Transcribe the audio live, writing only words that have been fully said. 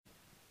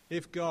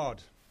If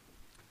God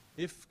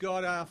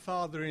our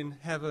Father in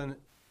heaven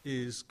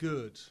is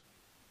good,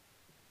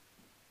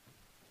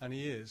 and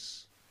he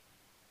is,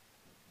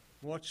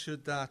 what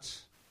should that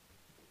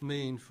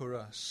mean for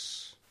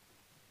us?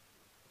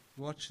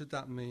 What should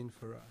that mean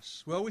for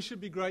us? Well, we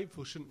should be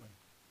grateful, shouldn't we?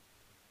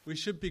 We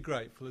should be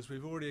grateful, as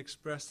we've already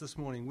expressed this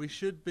morning. We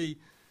should be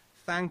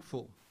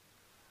thankful,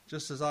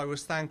 just as I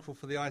was thankful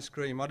for the ice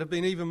cream. I'd have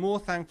been even more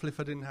thankful if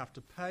I didn't have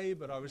to pay,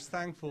 but I was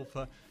thankful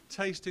for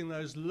tasting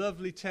those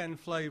lovely 10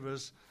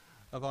 flavours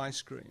of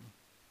ice cream.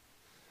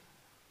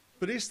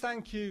 But is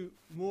thank you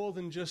more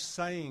than just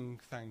saying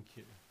thank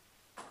you?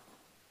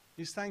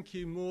 Is thank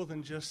you more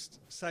than just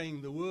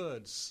saying the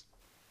words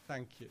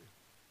thank you?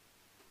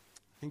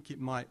 I think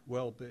it might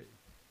well be.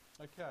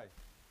 Okay.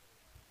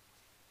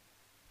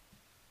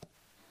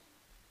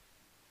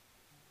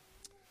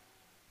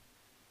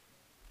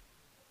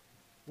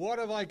 What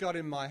have I got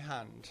in my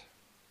hand?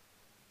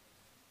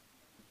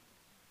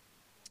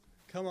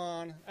 Come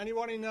on.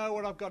 Anybody know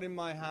what I've got in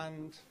my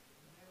hand?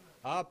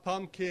 A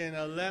pumpkin,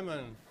 a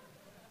lemon.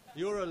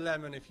 You're a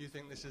lemon if you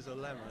think this is a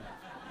lemon.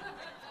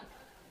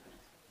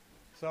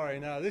 Sorry,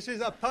 no. This is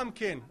a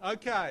pumpkin.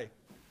 Okay.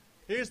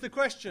 Here's the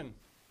question.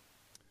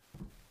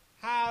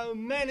 How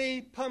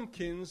many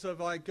pumpkins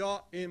have I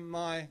got in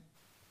my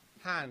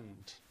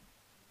hand?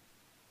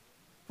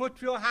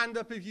 Put your hand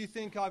up if you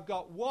think I've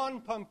got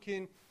one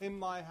pumpkin in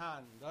my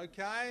hand,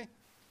 okay?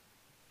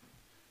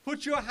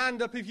 Put your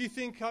hand up if you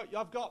think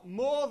I've got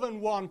more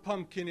than one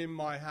pumpkin in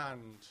my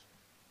hand.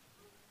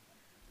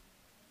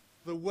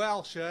 The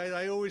Welsh,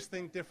 they always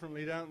think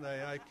differently, don't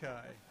they?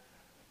 Okay.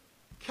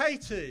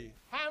 Katie,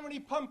 how many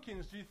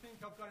pumpkins do you think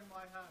I've got in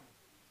my hand?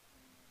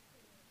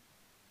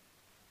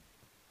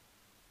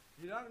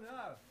 You don't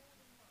know.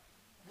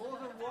 More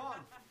than one.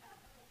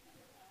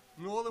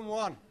 More than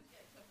one.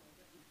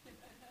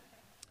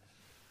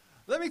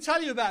 Let me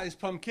tell you about this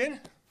pumpkin.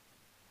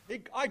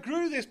 I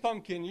grew this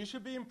pumpkin. You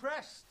should be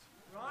impressed,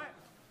 right?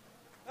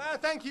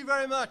 Thank you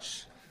very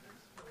much.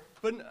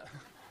 But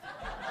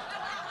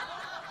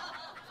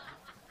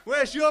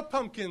where's your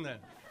pumpkin then?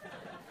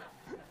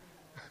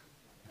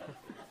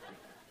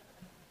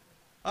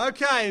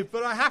 Okay,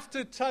 but I have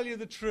to tell you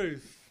the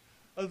truth.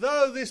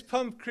 Although this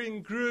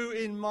pumpkin grew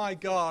in my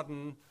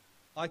garden,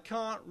 I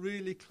can't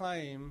really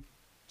claim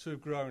to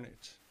have grown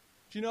it.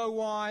 Do you know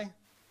why?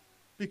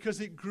 Because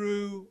it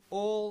grew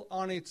all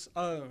on its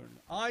own.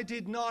 I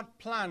did not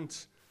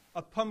plant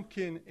a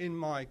pumpkin in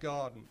my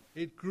garden.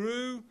 It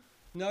grew,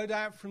 no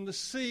doubt, from the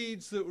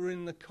seeds that were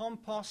in the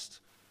compost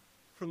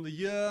from the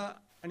year,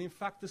 and in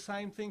fact the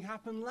same thing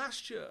happened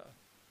last year.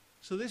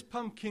 So this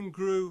pumpkin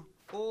grew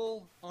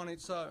all on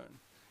its own.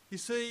 You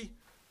see,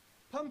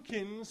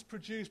 pumpkins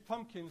produce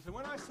pumpkins, and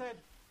when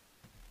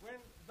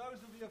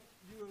those of you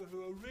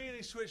who are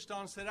really switched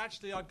on said,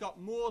 actually I've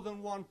got more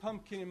than one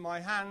pumpkin in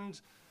my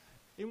hand,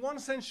 in one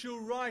sense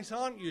you're right,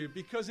 aren't you?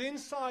 Because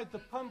inside the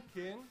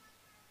pumpkin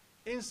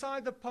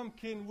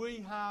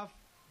we have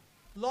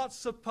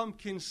lots of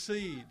pumpkin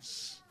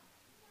seeds.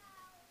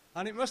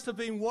 And it must have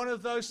been one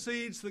of those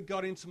seeds that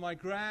got into my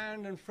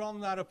ground, and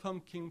from that a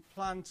pumpkin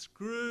plant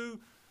grew,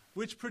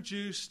 which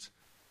produced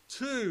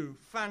two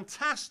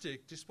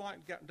fantastic,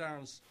 despite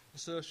Darren's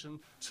assertion,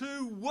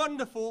 two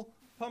wonderful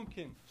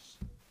pumpkins.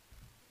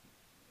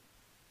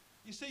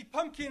 You see,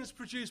 pumpkins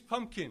produce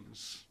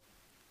pumpkins.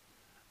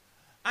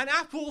 And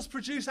apples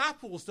produce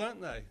apples, don't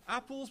they?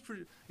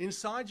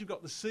 Inside you've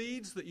got the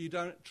seeds that you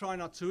try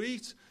not to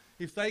eat.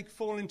 If they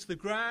fall into the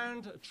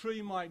ground, a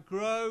tree might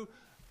grow,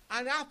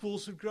 and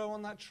apples would grow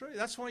on that tree.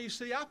 That's why you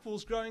see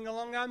apples growing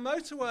along our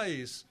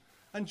motorways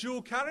and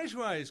dual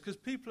carriageways, because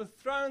people have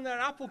thrown their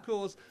apple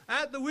cores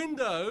out the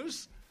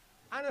windows,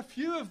 and a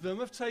few of them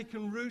have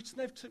taken root and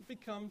they've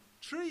become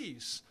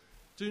trees.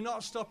 Do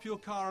not stop your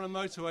car on a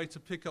motorway to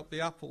pick up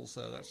the apples,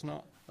 though. That's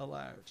not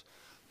allowed.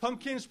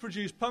 Pumpkins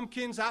produce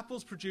pumpkins,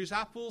 apples produce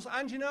apples,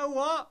 and you know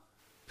what?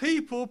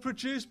 People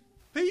produce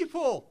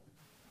people.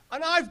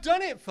 And I've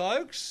done it,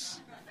 folks.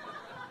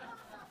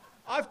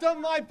 I've done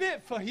my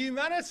bit for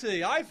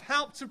humanity. I've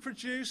helped to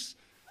produce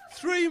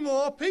 3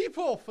 more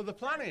people for the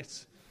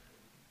planet.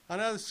 I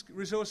know the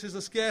resources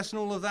are scarce and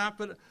all of that,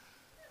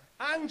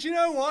 and you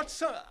know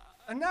what?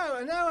 And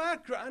now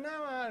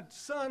our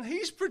son,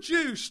 he's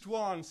produced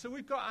one. So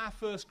we've got our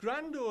first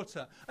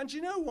granddaughter. And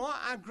you know what?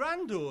 Our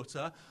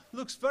granddaughter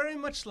looks very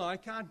much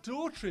like our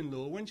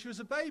daughter-in-law when she was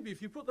a baby.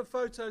 If you put the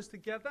photos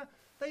together,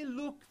 they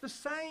look the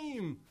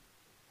same.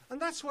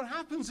 And that's what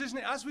happens, isn't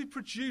it? As we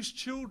produce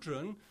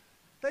children,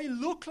 they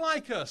look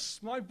like us.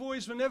 My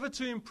boys were never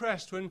too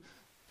impressed when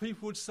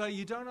people would say,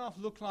 you don't half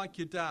look like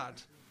your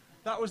dad.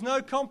 That was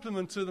no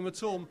compliment to them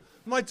at all.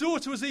 My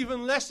daughter was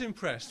even less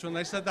impressed when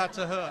they said that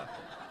to her.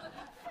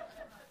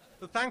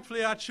 But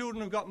thankfully our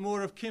children have got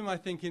more of Kim, I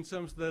think, in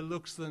terms of their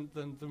looks than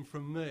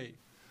from me.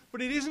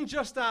 But it isn't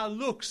just our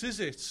looks, is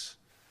it?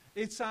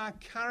 It's our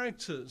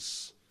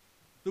characters.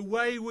 The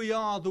way we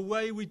are, the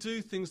way we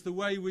do things, the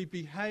way we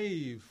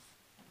behave.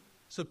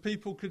 So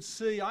people could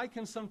see, I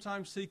can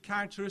sometimes see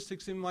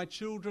characteristics in my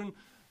children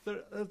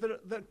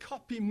that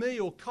copy me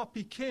or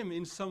copy Kim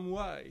in some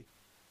way.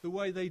 The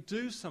way they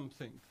do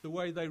something, the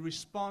way they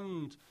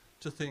respond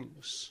to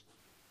things.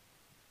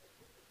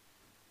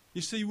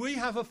 You see, we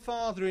have a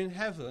Father in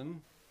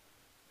heaven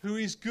who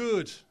is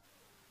good.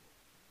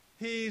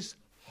 He's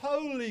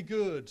wholly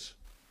good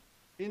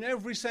in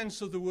every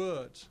sense of the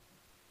word.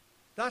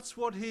 That's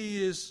what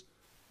he is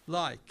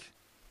like.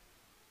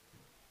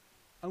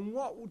 And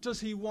what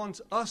does he want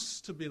us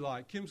to be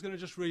like? Kim's going to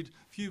just read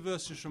a few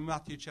verses from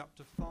Matthew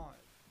chapter 5.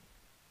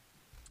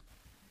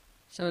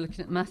 So we're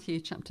looking at Matthew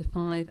chapter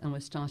 5 and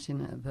we're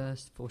starting at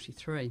verse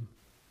 43.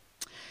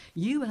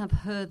 You have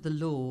heard the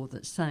law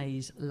that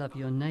says, love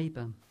your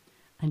neighbour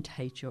and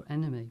hate your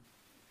enemy.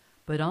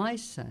 But I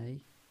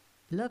say,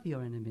 love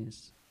your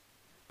enemies.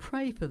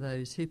 Pray for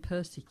those who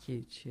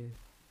persecute you.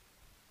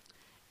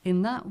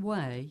 In that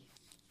way,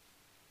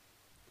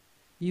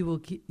 you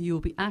will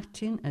be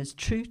acting as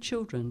true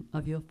children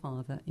of your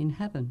Father in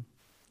heaven.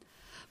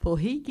 For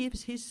he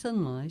gives his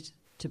sunlight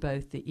to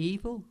both the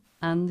evil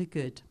and the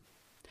good,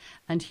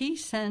 and he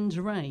sends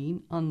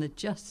rain on the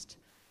just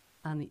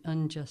and the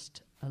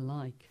unjust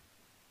alike.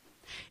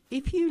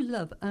 If you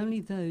love only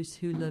those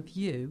who love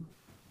you,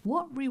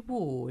 what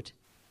reward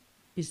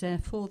is there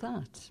for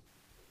that?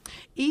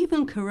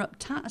 Even corrupt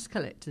tax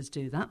collectors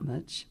do that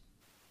much.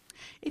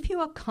 If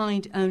you are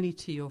kind only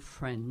to your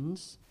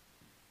friends,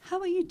 how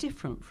are you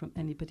different from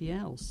anybody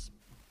else?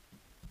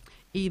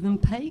 Even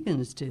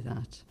pagans do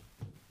that.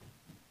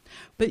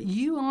 But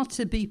you are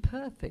to be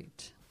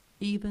perfect,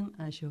 even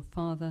as your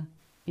Father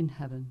in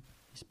heaven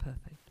is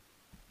perfect.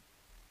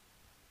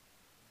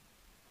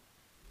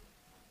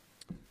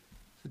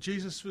 So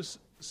Jesus was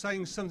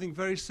saying something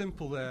very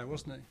simple there,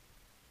 wasn't he?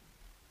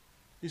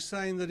 He's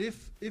saying that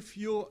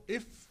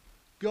if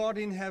God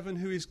in heaven,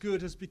 who is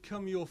good, has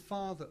become your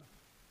Father,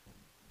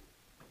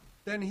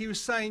 then he was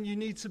saying you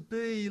need to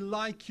be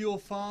like your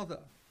Father.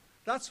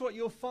 That's what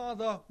your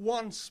Father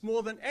wants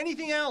more than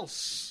anything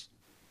else.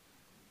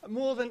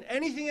 More than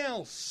anything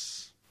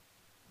else.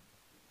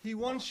 He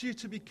wants you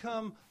to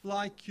become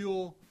like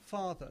your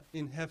Father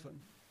in heaven.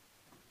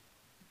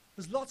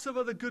 There's lots of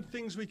other good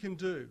things we can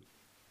do.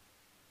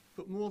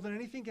 But more than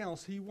anything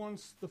else,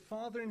 the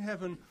Father in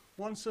heaven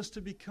wants us to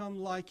become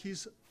like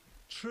his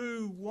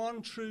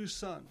one true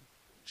Son,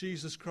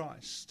 Jesus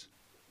Christ.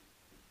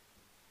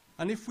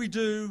 And if we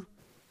do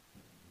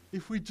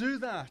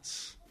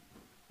that,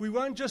 we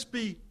won't just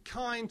be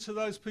kind to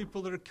those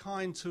people that are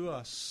kind to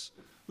us.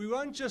 We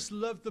won't just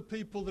love the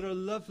people that are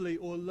lovely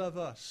or love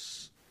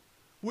us.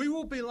 We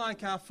will be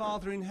like our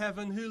Father in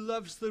heaven, who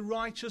loves the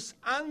righteous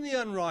and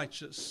the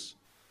unrighteous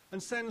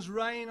and sends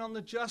rain on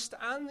the just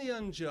and the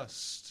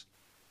unjust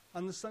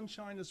and the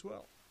sunshine as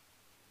well.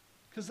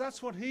 Because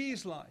that's what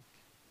he's like.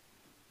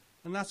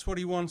 And that's what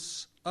he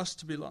wants us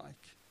to be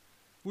like.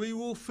 We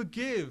will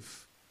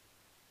forgive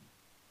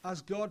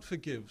as God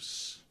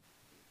forgives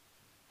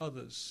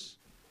others.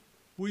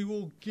 We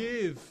will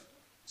give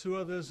to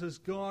others as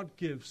God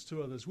gives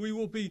to others. We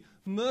will be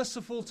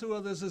merciful to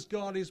others as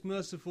God is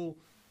merciful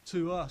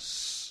to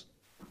us.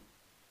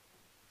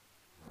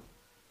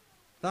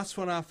 That's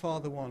what our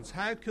Father wants.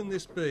 How can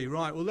this be?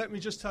 Right, well, let me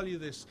just tell you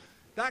this.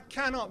 That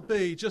cannot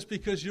be just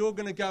because you're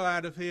going to go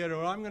out of here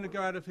or I'm going to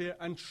go out of here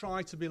and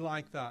try to be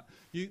like that.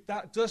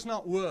 That does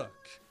not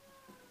work.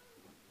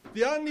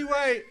 The only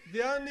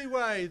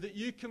way that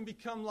you can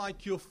become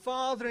like your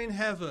Father in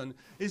heaven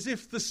is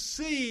if the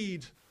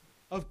seed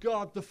of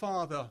God the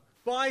Father,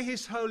 by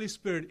his Holy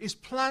Spirit, is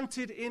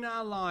planted in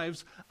our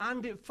lives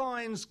and it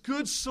finds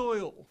good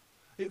soil.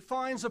 It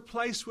finds a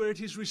place where it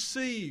is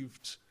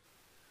received.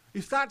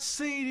 If that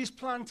seed is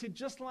planted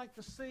just like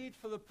the seed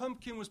for the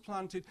pumpkin was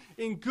planted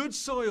in good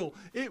soil,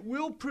 it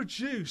will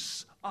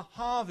produce a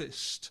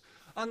harvest.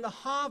 And the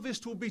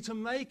harvest will be to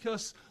make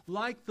us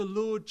like the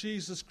Lord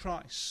Jesus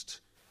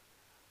Christ.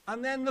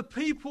 And then the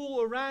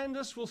people around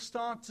us will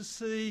start to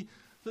see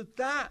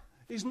that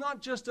is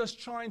not just us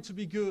trying to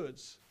be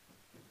good.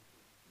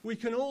 We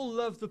can all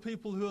love the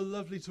people who are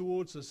lovely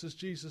towards us, as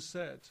Jesus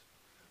said.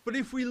 But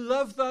if we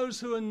love those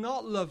who are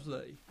not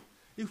lovely,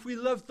 if we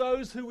love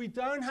those who we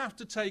don't have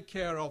to take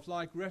care of,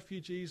 like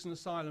refugees and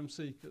asylum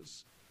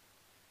seekers,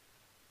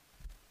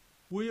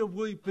 we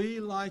will be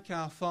like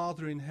our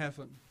Father in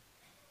heaven.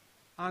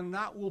 And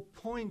that will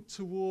point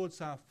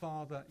towards our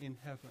Father in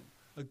heaven,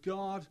 a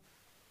God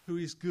who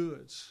is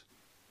good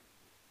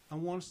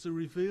and wants to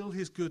reveal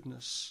his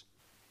goodness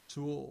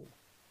to all.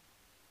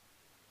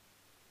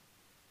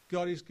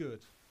 God is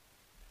good.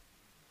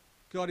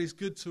 God is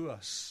good to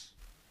us.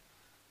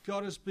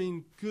 God has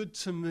been good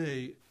to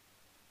me.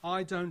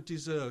 I don't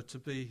deserve to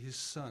be his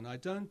son. I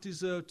don't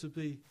deserve to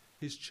be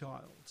his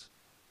child.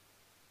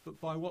 But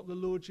by what the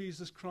Lord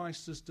Jesus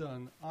Christ has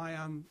done, I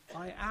am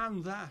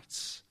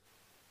that.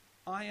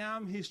 I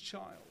am his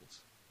child.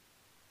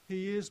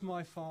 He is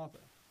my Father.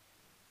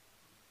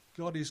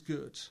 God is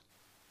good.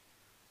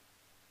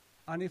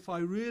 And if I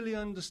really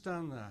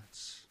understand that,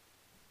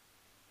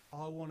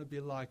 I want to be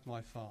like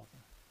my Father.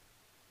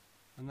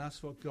 And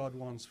that's what God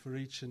wants for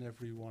each and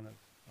every one of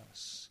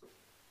us.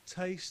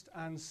 taste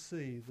and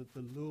see that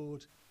the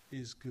Lord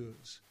is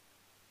good.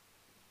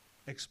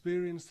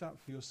 Experience that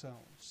for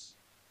yourselves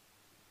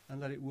and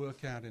let it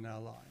work out in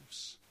our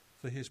lives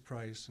for his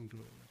praise and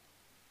glory.